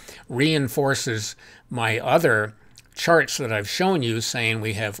this reinforces my other charts that I've shown you, saying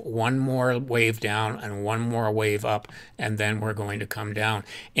we have one more wave down and one more wave up, and then we're going to come down.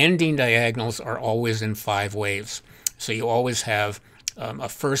 Ending diagonals are always in 5 waves. So you always have a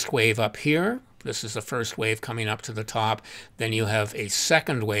first wave up here. This is the first wave coming up to the top. Then you have a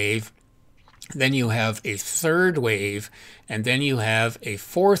second wave. Then you have a third wave. And then you have a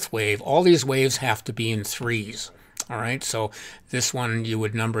fourth wave. All these waves have to be in 3s. All right, so this one, you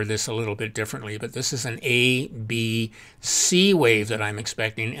would number this a little bit differently, but this is an A, B, C wave that I'm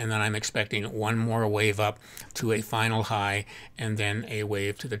expecting, and then I'm expecting one more wave up to a final high, and then a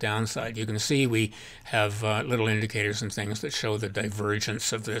wave to the downside. You can see we have little indicators and things that show the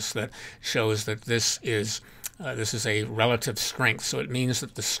divergence of this, that shows that this is a relative strength. So it means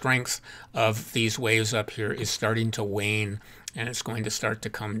that the strength of these waves up here is starting to wane, and it's going to start to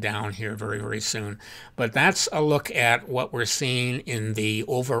come down here very, very soon. But that's a look at what we're seeing in the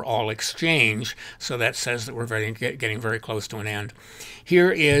overall exchange. So that says that we're getting very close to an end.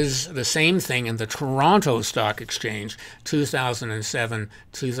 Here is the same thing in the Toronto Stock Exchange, 2007,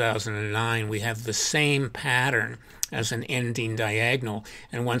 2009. We have the same pattern as an ending diagonal.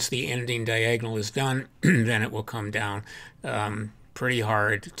 And once the ending diagonal is done, then it will come down pretty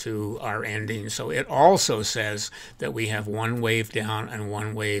hard to our ending. So it also says that we have one wave down and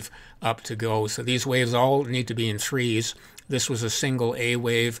one wave up to go. So these waves all need to be in 3s. This was a single A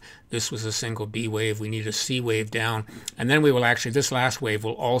wave. This was a single B wave. We need a C wave down. And then we will actually, this last wave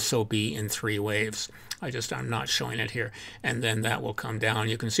will also be in 3 waves. I'm not showing it here. And then that will come down.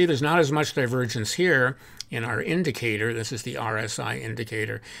 You can see there's not as much divergence here in our indicator. This is the RSI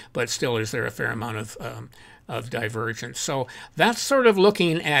indicator, but still is there a fair amount of divergence. So that's sort of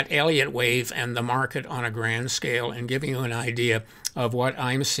looking at Elliott Wave and the market on a grand scale and giving you an idea of what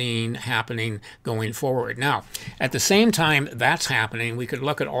I'm seeing happening going forward. Now, at the same time that's happening, we could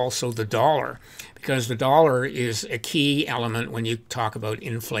look at also the dollar, because the dollar is a key element when you talk about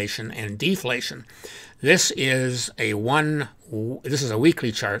inflation and deflation. This is a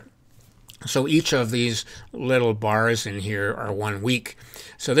weekly chart. So each of these little bars in here are 1 week.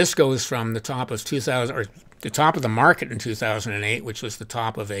 So this goes from the top of 2000, or the top of the market in 2008, which was the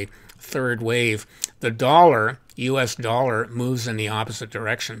top of a third wave. The dollar, US dollar, moves in the opposite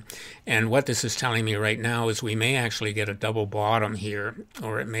direction. And what this is telling me right now is we may actually get a double bottom here,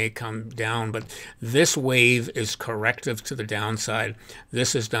 or it may come down. But this wave is corrective to the downside.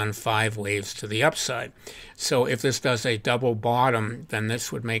 This has done 5 waves to the upside. So if this does a double bottom, then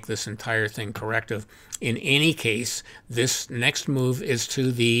this would make this entire thing corrective. In any case, this next move is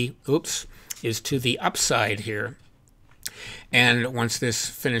to the, upside here. And once this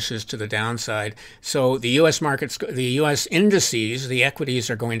finishes to the downside, so the U.S. markets, the U.S. indices, the equities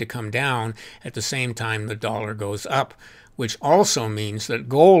are going to come down at the same time the dollar goes up, which also means that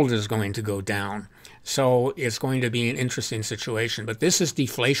gold is going to go down. So it's going to be an interesting situation. But this is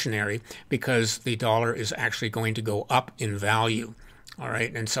deflationary because the dollar is actually going to go up in value. All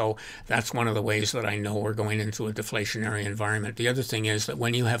right, and so that's one of the ways that I know we're going into a deflationary environment. The other thing is that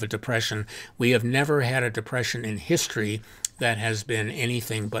when you have a depression, we have never had a depression in history that has been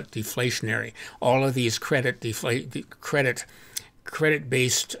anything but deflationary. All of these credit-based,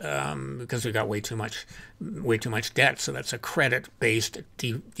 because we got way too much debt, so that's a credit-based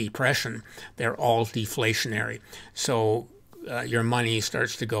depression. They're all deflationary. So your money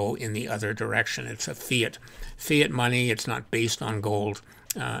starts to go in the other direction. It's a fiat money. It's not based on gold,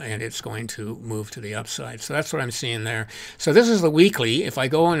 and it's going to move to the upside. So that's what I'm seeing there. So this is the weekly. If I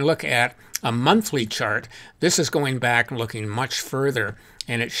go and look at a monthly chart, this is going back and looking much further,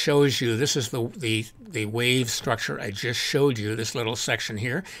 and it shows you, this is the wave structure I just showed you, this little section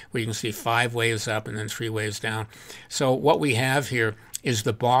here, where you can see 5 waves up and then 3 waves down. So what we have here is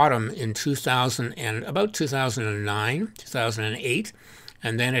the bottom in about 2009, 2008,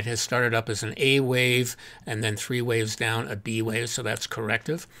 and then it has started up as an A wave, and then 3 waves down, a B wave, so that's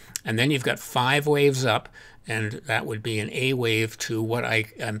corrective. And then you've got 5 waves up, and that would be an A wave to what I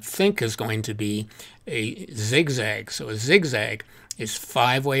think is going to be a zigzag. So a zigzag is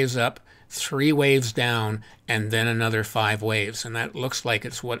 5 waves up, 3 waves down, and then another 5 waves. And that looks like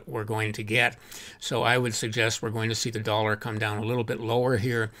it's what we're going to get. So I would suggest we're going to see the dollar come down a little bit lower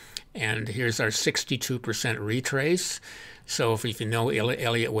here. And here's our 62% retrace. So if you know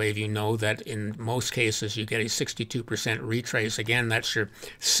Elliott Wave, you know that in most cases you get a 62% retrace. Again, that's your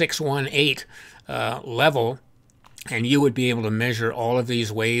 618 level. And you would be able to measure all of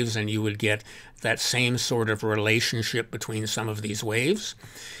these waves, and you would get that same sort of relationship between some of these waves.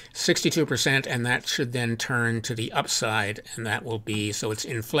 62%, and that should then turn to the upside, and that will be, so it's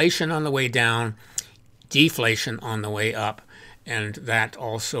inflation on the way down, deflation on the way up, and that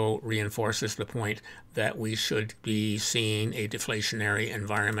also reinforces the point that we should be seeing a deflationary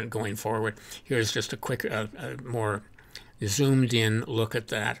environment going forward. Here's just a quick, more zoomed in look at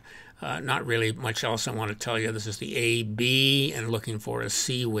that. Not really much else I want to tell you. This is the A, B, and looking for a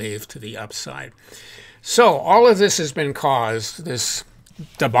C wave to the upside. So all of this has been caused, this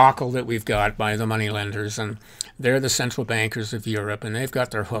debacle that we've got by the money lenders, and they're the central bankers of Europe, and they've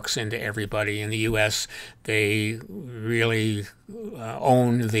got their hooks into everybody. In the U.S., they really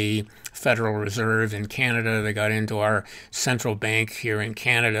own the Federal Reserve. In Canada, they got into our central bank here in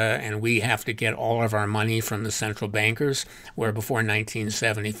Canada, and we have to get all of our money from the central bankers, where before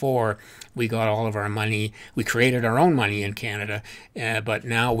 1974, we got all of our money. We created our own money in Canada, but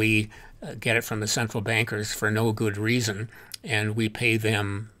now we get it from the central bankers for no good reason. And we pay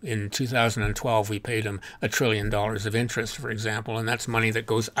them, in 2012, we paid them $1 trillion of interest, for example, and that's money that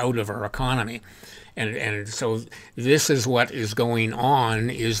goes out of our economy. And so this is what is going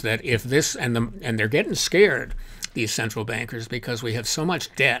on, is that if this, and they're getting scared, these central bankers, because we have so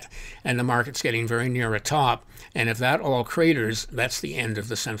much debt and the market's getting very near a top, and if that all craters, that's the end of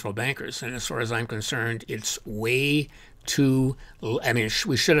the central bankers. And as far as I'm concerned, it's way too, I mean,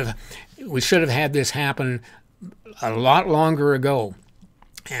 we should have had this happen a lot longer ago.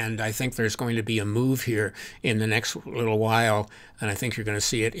 And I think there's going to be a move here in the next little while, and I think you're going to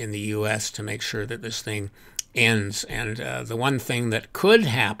see it in the U.S. to make sure that this thing ends. And the one thing that could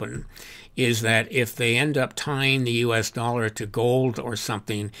happen is that if they end up tying the U.S. dollar to gold or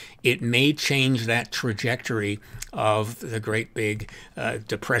something, it may change that trajectory of the great big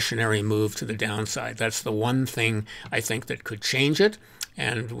depressionary move to the downside. That's the one thing I think that could change it.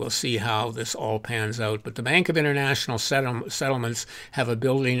 and we'll see how this all pans out. But the Bank of International Settlements have a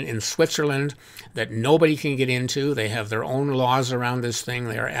building in Switzerland that nobody can get into. They have their own laws around this thing.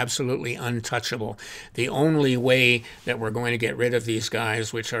 They are absolutely untouchable. The only way that we're going to get rid of these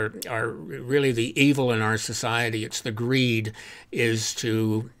guys, which are really the evil in our society, it's the greed, is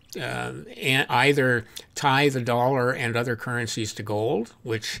to either tie the dollar and other currencies to gold,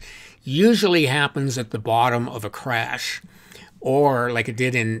 which usually happens at the bottom of a crash, or like it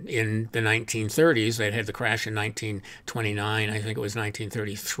did in the 1930s. They had the crash in 1929. I think it was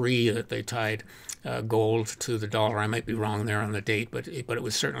 1933 that they tied gold to the dollar. I might be wrong there on the date, but it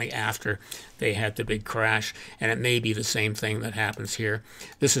was certainly after they had the big crash, and it may be the same thing that happens here.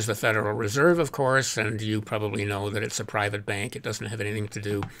 This is the Federal Reserve, of course, and you probably know that it's a private bank. It doesn't have anything to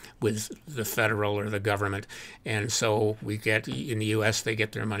do with the federal or the government, and so we get, in the U.S., they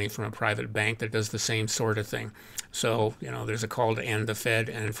get their money from a private bank that does the same sort of thing. So, you know, there's a call to end the Fed,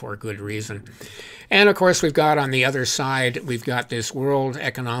 and for good reason. And, of course, we've got on the other side, we've got this World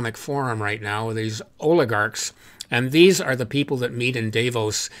Economic Forum right now with these oligarchs. And these are the people that meet in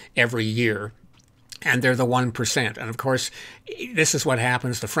Davos every year. And they're the 1%. And, of course, this is what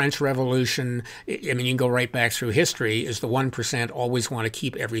happens. The French Revolution, I mean, you can go right back through history, is the 1% always want to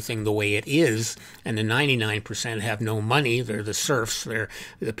keep everything the way it is. And the 99% have no money. They're the serfs. They're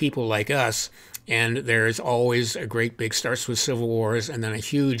the people like us. And there's always a great big, starts with civil wars and then a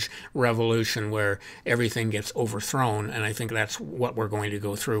huge revolution where everything gets overthrown. And I think that's what we're going to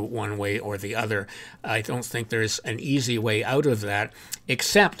go through one way or the other. I don't think there's an easy way out of that,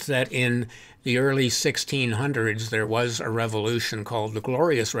 except that in the early 1600s, there was a revolution called the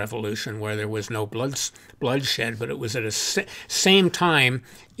Glorious Revolution, where there was no bloodshed, but it was at a same time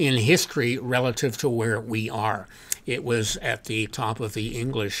in history relative to where we are. It was at the top of the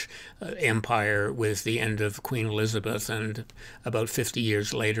English Empire with the end of Queen Elizabeth, and about 50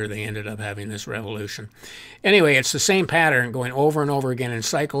 years later they ended up having this revolution. Anyway, it's the same pattern going over and over again in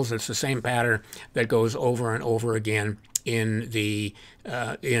cycles. It's the same pattern that goes over and over again in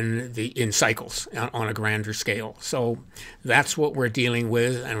cycles on a grander scale. So that's what we're dealing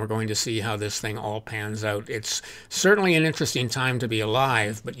with, and we're going to see how this thing all pans out. It's certainly an interesting time to be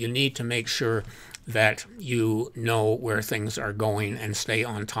alive, but you need to make sure that you know where things are going and stay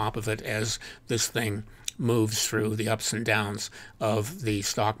on top of it as this thing moves through the ups and downs of the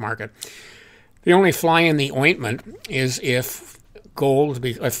stock market. The only fly in the ointment is if gold,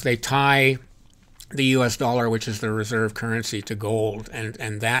 if they tie the US dollar, which is the reserve currency, to gold,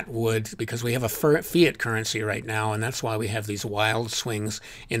 and that would, because we have a fiat currency right now, and that's why we have these wild swings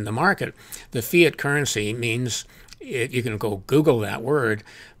in the market. The fiat currency means, you can go Google that word,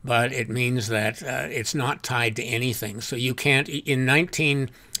 but it means that it's not tied to anything. So you can't, in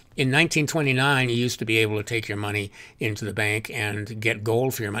 1929, you used to be able to take your money into the bank and get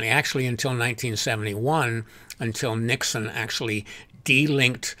gold for your money. Actually, until 1971, until Nixon actually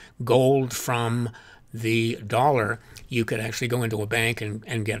delinked gold from the dollar, you could actually go into a bank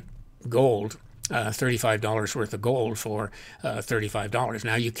and get gold, $35 worth of gold for $35.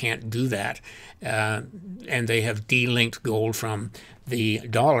 Now you can't do that. And they have delinked gold from the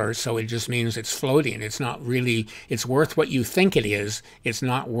dollar, so it just means it's floating. It's not really, it's worth what you think it is. It's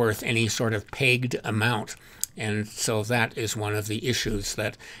not worth any sort of pegged amount. And so that is one of the issues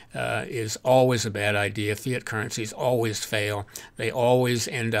that is always a bad idea. Fiat currencies always fail. They always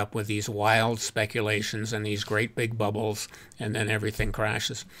end up with these wild speculations and these great big bubbles, and then everything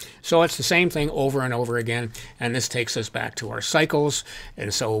crashes. So it's the same thing over and over again, and this takes us back to our cycles.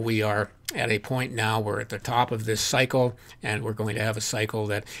 And so we are at a point now, we're at the top of this cycle, and we're going to have a cycle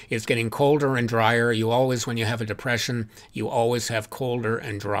that is getting colder and drier. You always, when you have a depression, you always have colder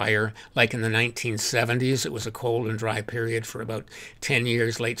and drier. Like in the 1970s, it was a cold and dry period for about 10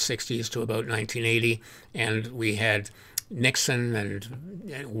 years, late 60s to about 1980, and we had Nixon and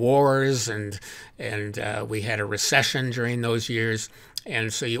wars, and we had a recession during those years.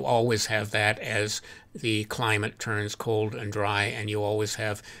 And so you always have that as the climate turns cold and dry, and you always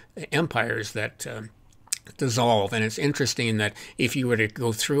have empires that dissolve. And it's interesting that if you were to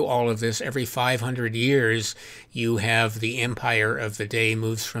go through all of this, every 500 years, you have the empire of the day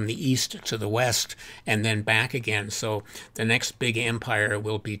moves from the east to the west and then back again. So the next big empire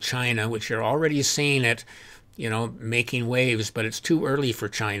will be China, which you're already seeing it, you know, making waves, but it's too early for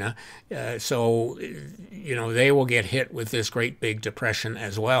China. So, you know, they will get hit with this great big depression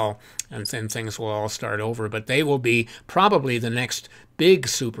as well, and then things will all start over. But they will be probably the next big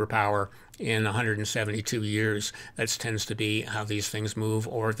superpower in 172 years. That tends to be how these things move,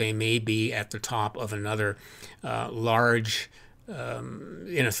 or they may be at the top of another large,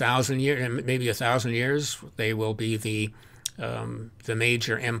 in 1,000 years, maybe 1,000 years, they will be the the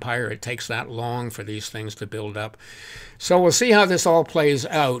major empire. It takes that long for these things to build up. So we'll see how this all plays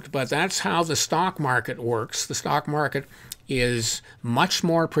out, but that's how the stock market works. The stock market is much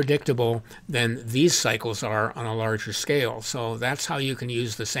more predictable than these cycles are on a larger scale. So that's how you can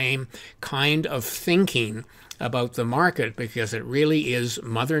use the same kind of thinking about the market, because it really is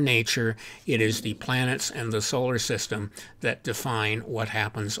Mother Nature. It is the planets and the solar system that define what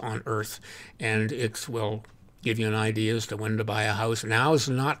happens on Earth, and it will give you an idea as to when to buy a house. Now is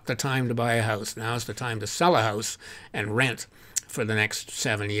not the time to buy a house. Now is the time to sell a house and rent for the next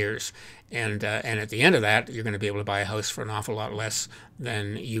 7 years. And at the end of that, you're going to be able to buy a house for an awful lot less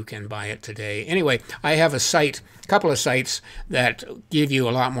than you can buy it today. Anyway, I have a couple of sites that give you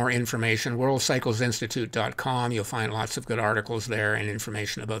a lot more information. WorldCyclesInstitute.com. You'll find lots of good articles there and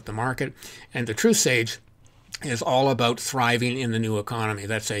information about the market. And the Truth Sage is all about thriving in the new economy.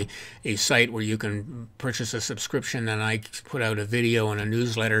 That's a site where you can purchase a subscription, and I put out a video and a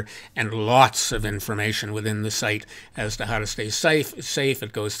newsletter and lots of information within the site as to how to stay safe.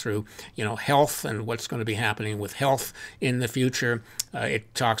 It goes through, health and what's going to be happening with health in the future.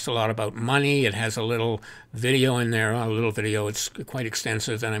 It talks a lot about money. It has a little video in there, a little video. It's quite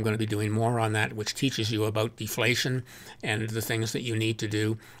extensive, and I'm going to be doing more on that, which teaches you about deflation and the things that you need to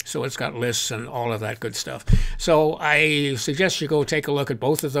do. So it's got lists and all of that good stuff. So I suggest you go take a look at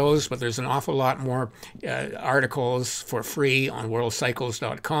both of those, but there's an awful lot more articles for free on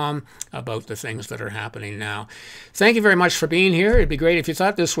worldcycles.com about the things that are happening now. Thank you very much for being here. It'd be great if you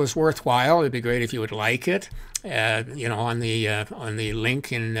thought this was worthwhile. It'd be great if you would like it. On the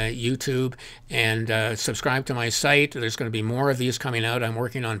link in YouTube, and subscribe to my site. There's going to be more of these coming out. I'm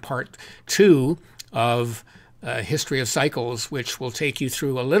working on part 2 of History of Cycles, which will take you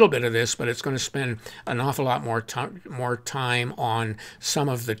through a little bit of this, but it's going to spend an awful lot more time on some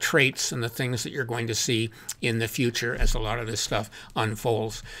of the traits and the things that you're going to see in the future as a lot of this stuff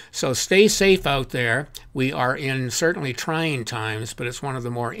unfolds. So stay safe out there. We are in certainly trying times, but it's one of the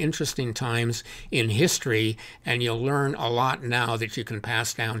more interesting times in history, and you'll learn a lot now that you can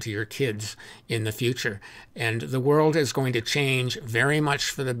pass down to your kids in the future. And the world is going to change very much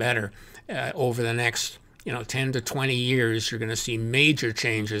for the better over the next 10 to 20 years. You're going to see major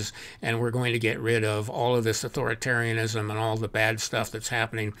changes, and we're going to get rid of all of this authoritarianism and all the bad stuff that's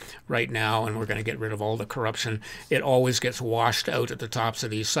happening right now, and we're going to get rid of all the corruption. It always gets washed out at the tops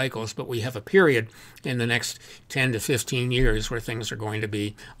of these cycles, but we have a period in the next 10 to 15 years where things are going to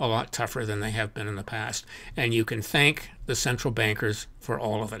be a lot tougher than they have been in the past, and you can thank the central bankers for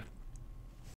all of it.